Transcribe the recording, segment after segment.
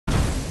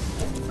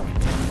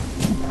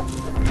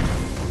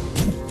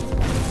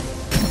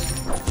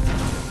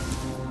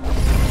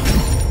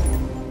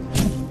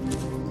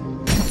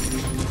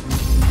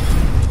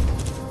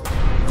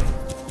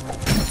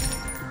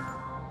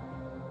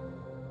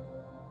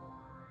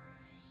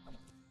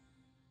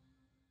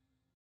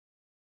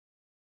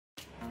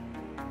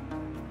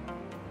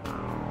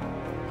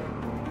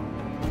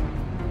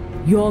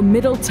Your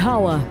middle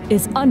tower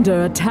is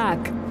under attack.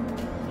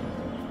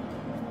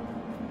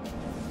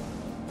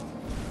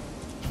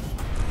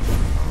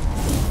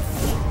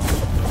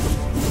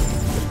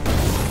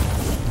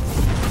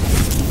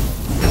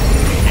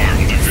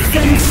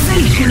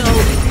 Sensational!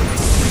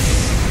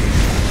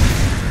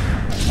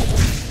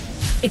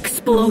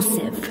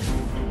 Explosive.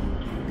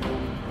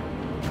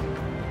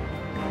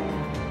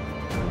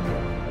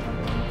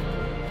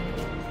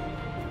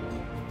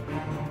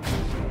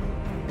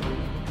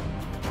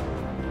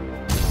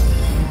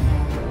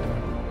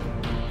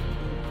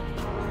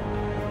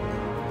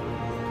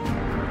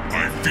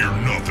 I fear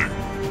nothing.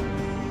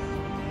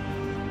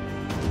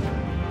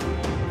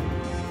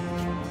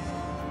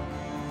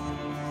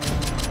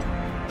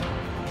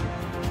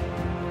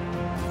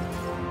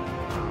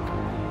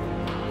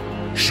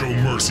 Show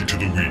mercy to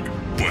the weak,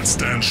 but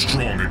stand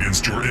strong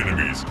against your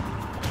enemies.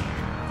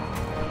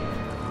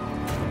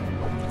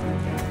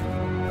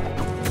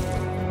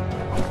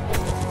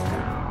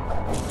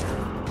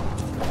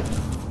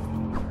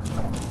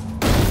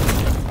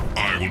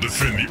 I will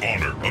defend the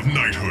honor of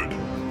knighthood.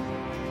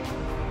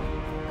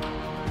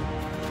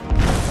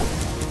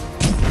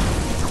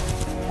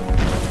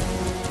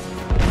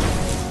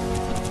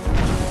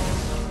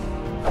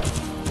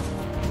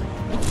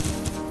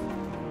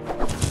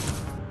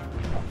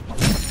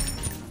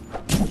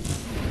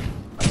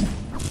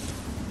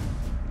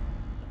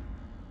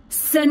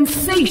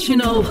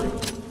 Sensational!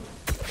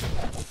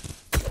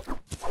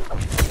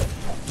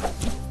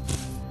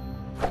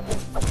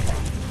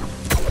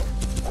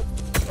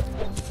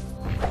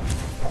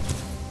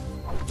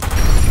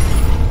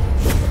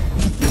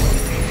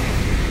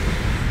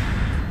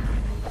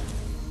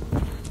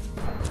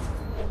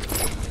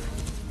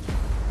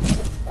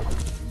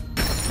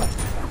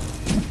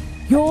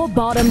 Your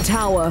bottom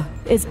tower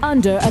is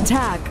under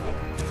attack.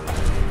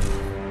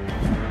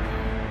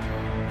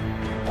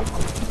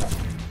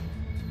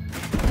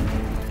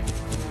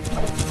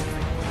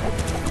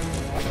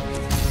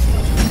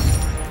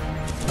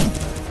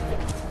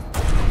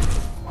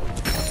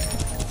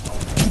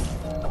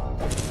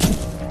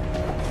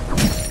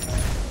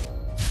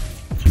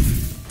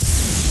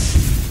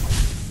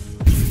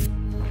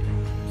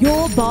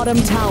 Your bottom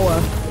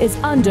tower is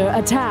under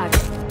attack.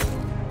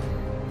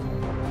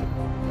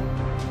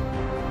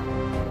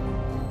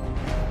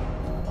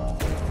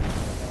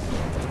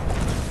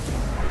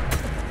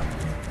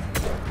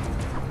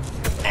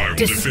 I will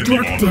defend the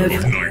honor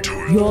of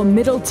knighthood. Your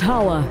middle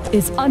tower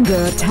is under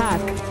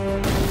attack.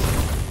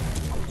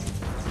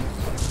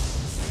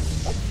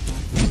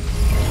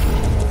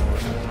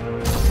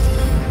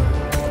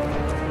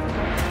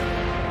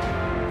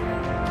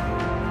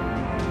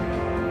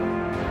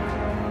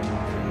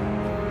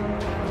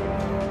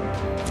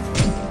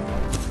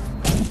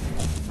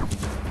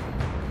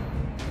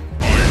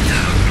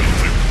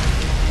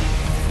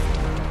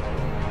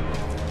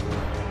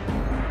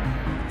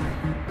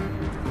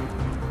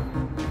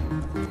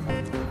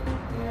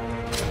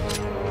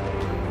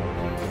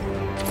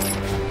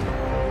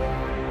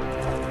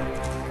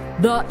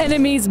 The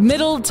enemy's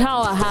middle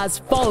tower has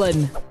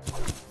fallen.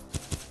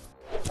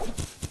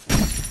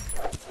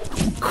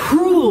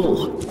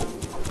 Cruel!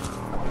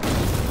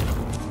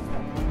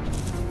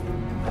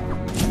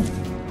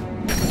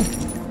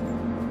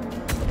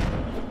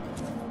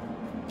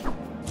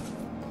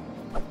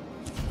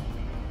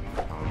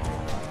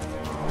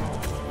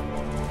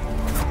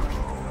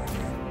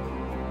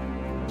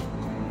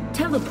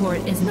 Teleport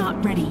is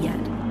not ready yet.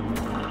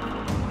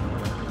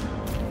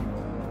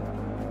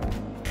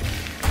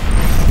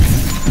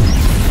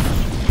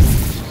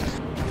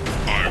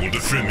 I will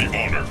defend the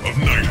honor of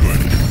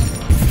knighthood.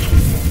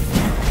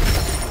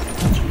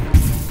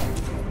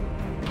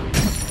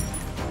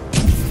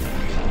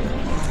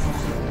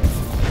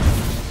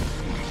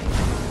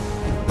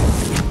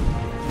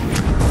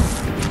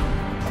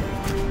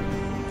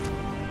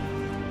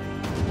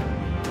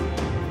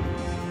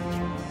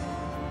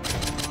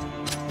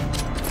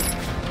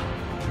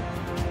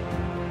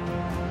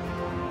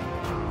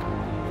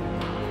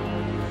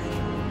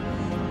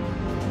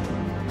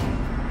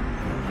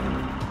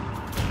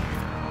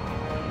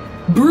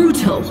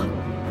 Brutal!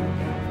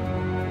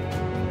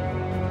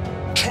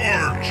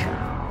 Charge!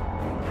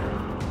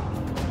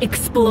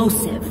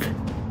 Explosive!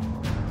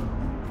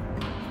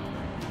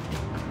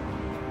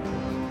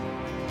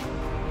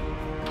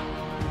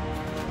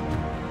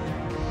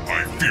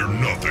 I fear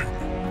nothing.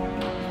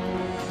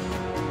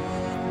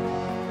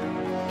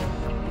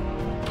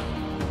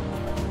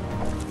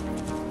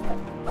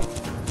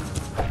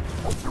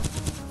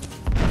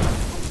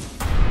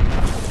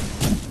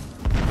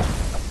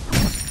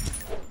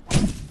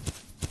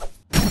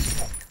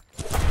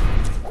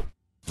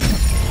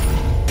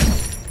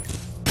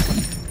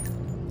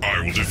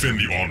 I will defend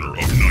the honor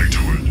of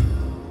knighthood.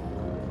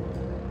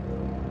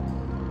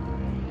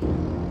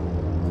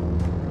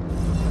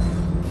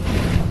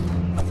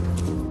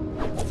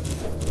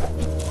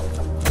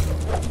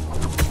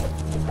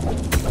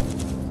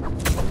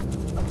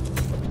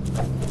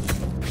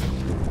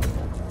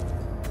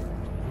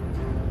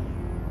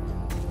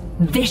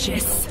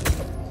 Vicious!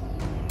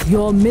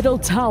 Your middle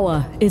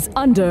tower is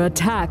under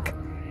attack.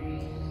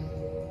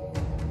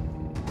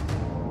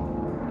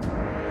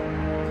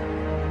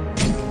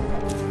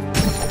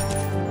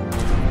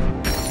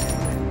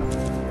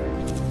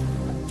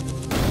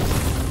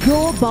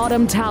 Your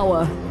bottom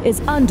tower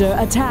is under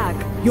attack.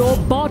 Your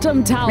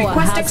bottom tower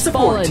Requesting has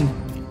support. fallen.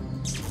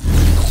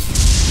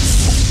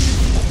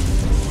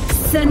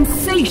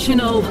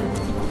 Sensational!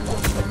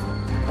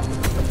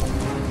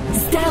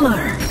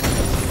 Stellar!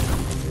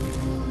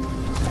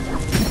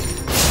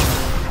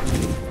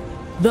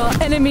 The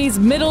enemy's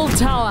middle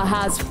tower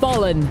has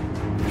fallen.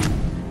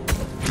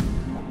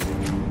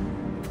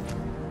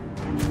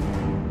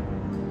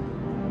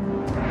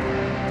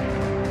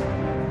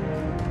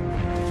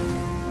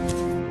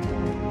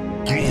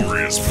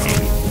 Glorious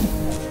battle.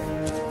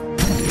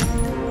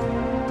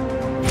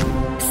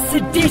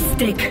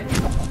 Sadistic!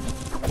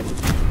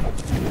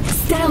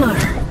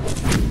 Stellar!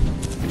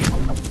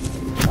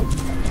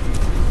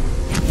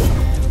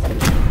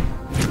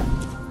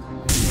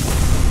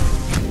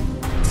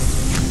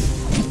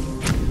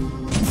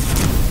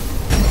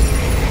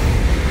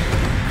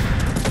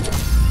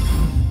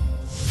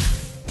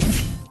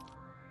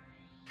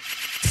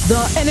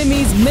 The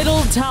enemy's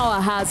middle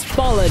tower has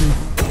fallen.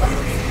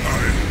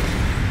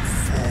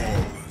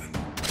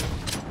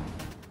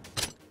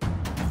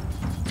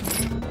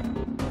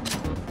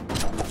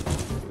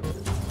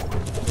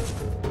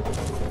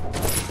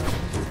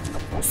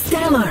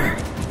 Stellar!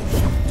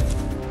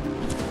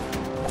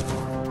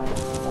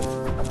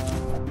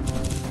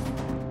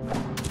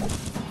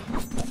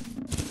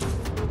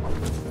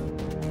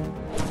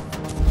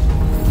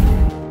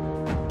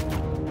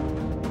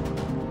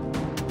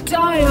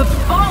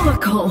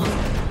 Diabolical!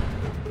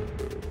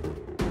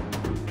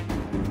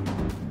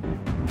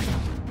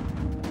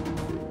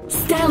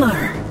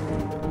 Stellar!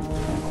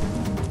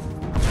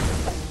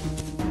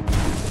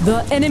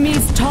 The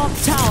enemy's top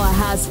tower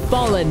has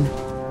fallen.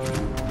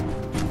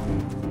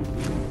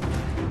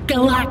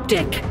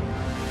 Galactic!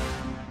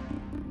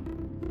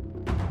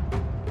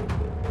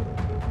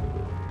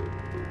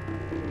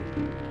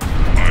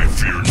 I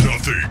fear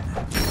nothing.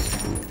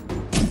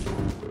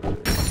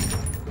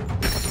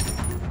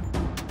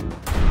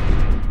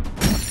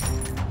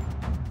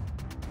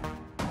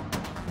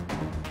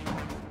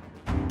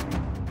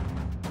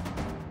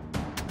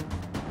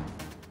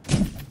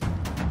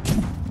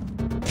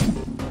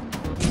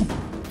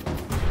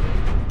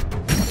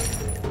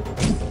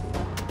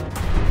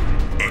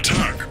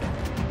 Attack!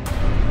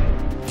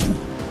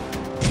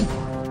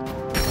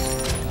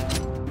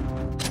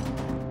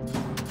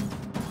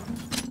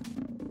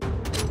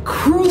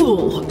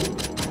 Cruel!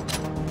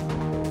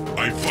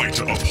 I fight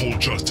to uphold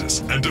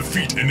justice and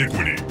defeat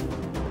iniquity.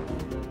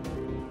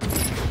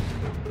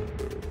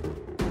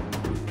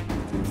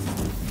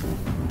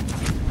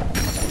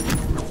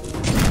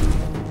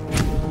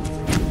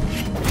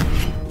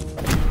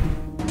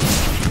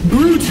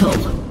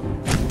 Brutal!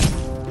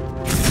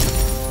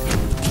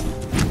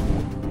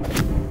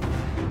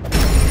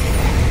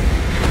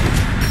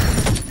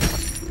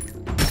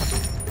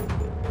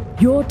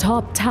 Your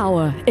top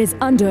tower is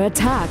under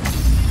attack.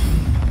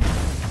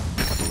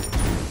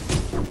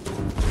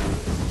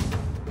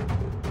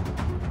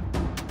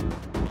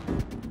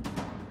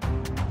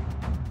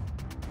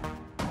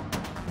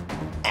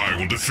 I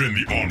will defend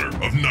the honor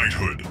of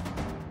knighthood.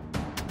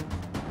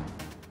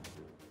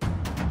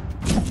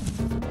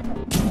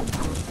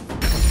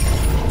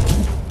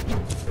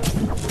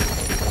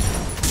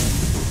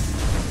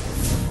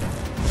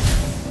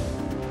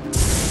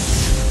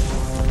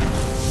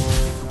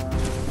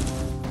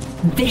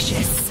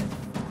 Vicious!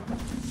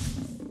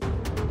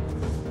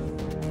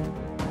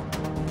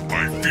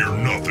 I fear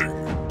nothing.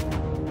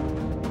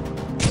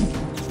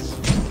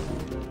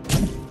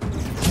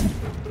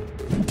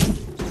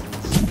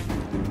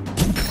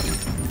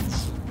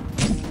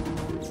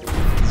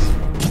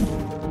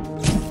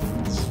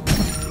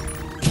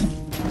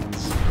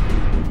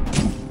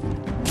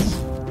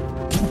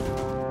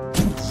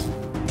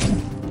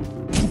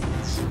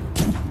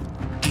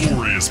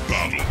 Glorious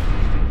battle.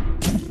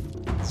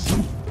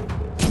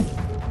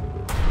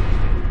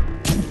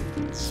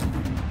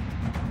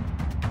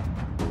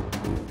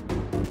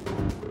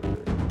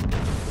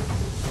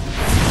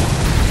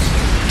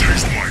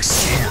 Taste my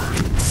sword.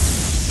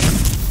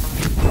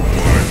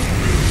 My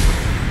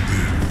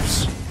will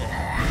lives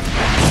on.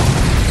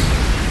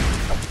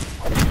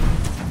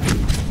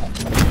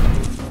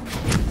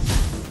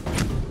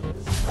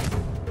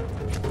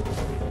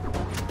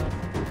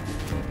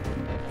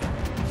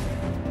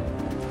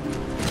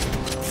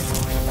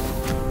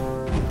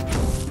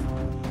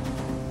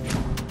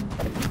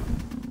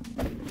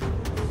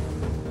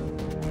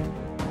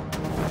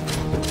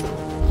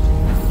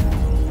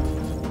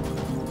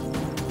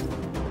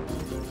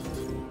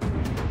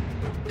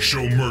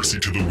 Show mercy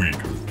to the weak,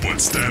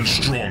 but stand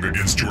strong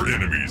against your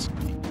enemies.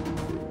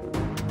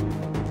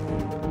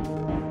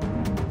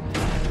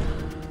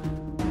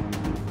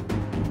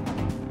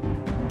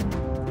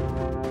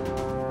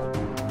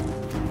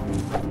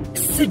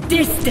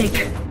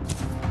 Sadistic!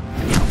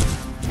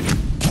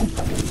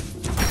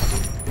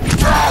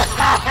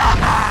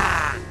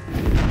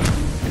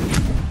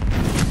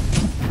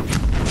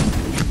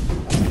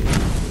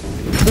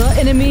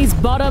 enemy's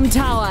bottom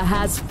tower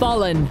has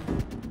fallen.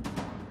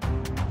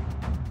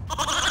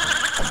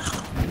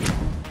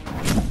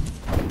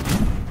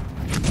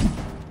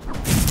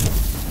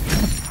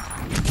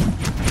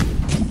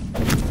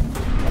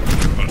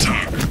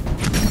 Attack!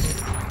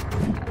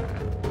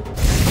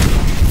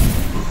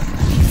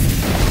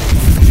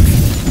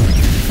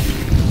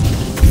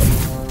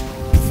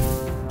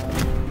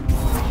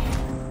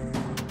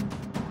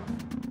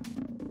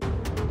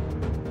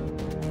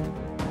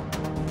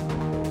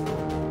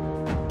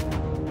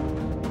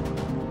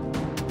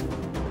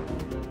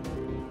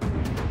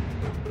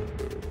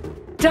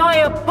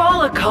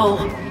 Diabolical!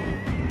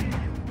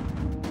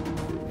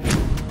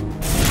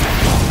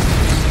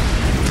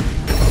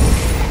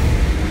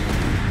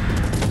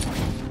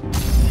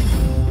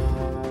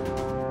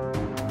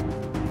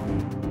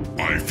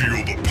 I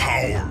feel the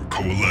power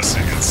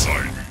coalescing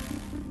inside me.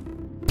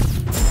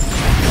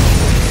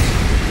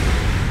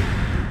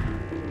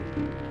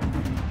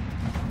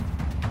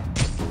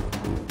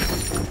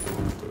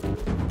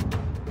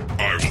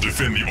 I will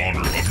defend the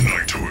honor of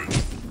knighthood.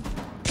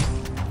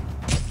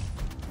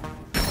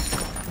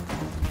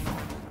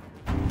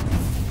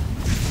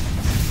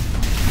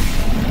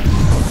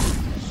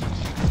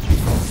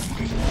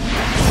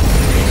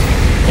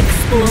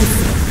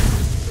 Explosive.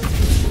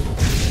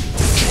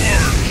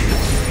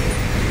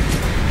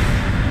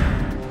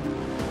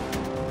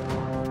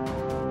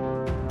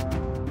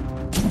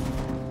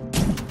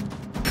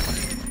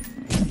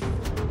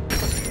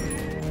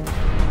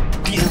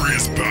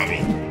 Glorious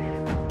battle!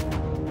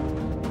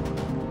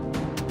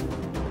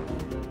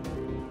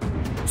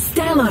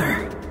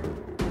 Stellar.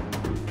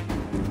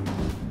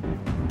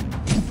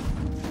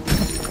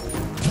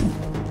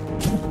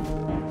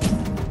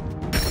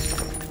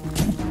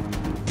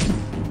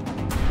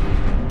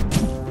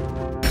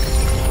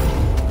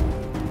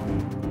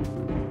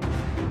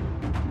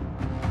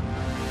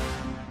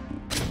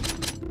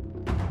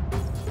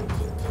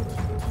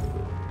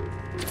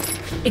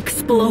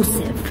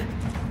 Explosive.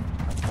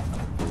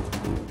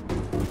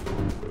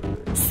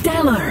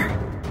 Stellar.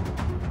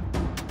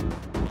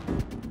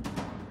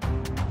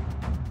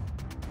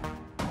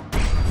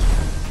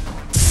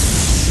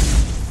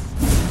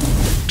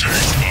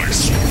 Take my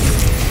sword!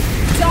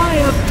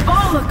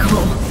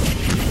 Diabolical.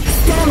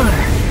 Stellar.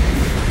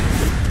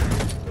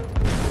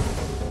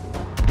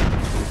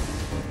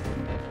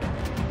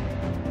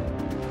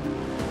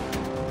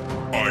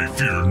 I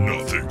fear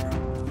nothing.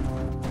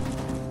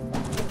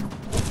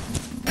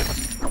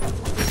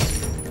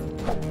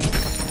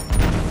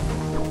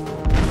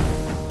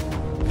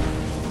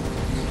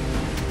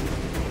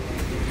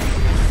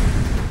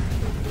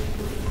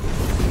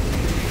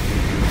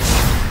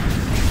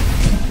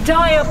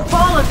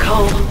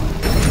 Diabolical.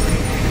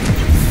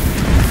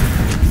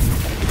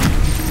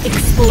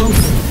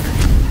 Explosive.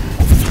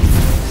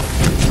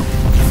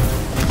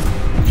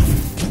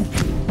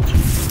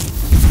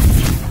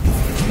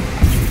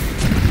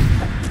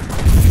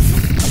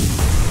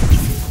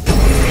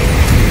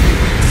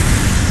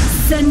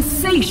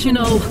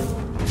 Sensational.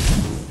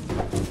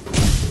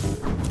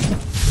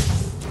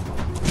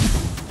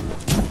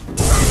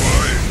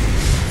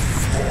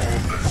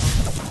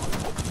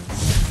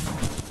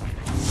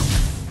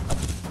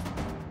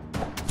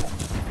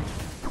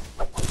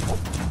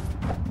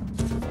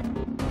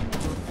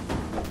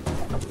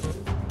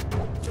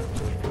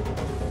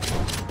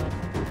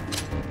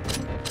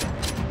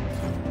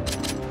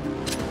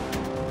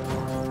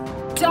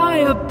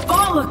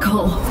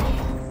 Diabolical!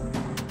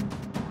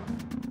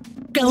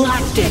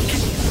 Galactic!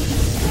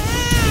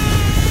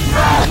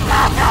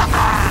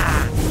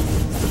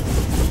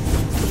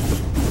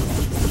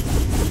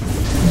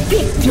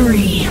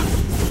 Victory!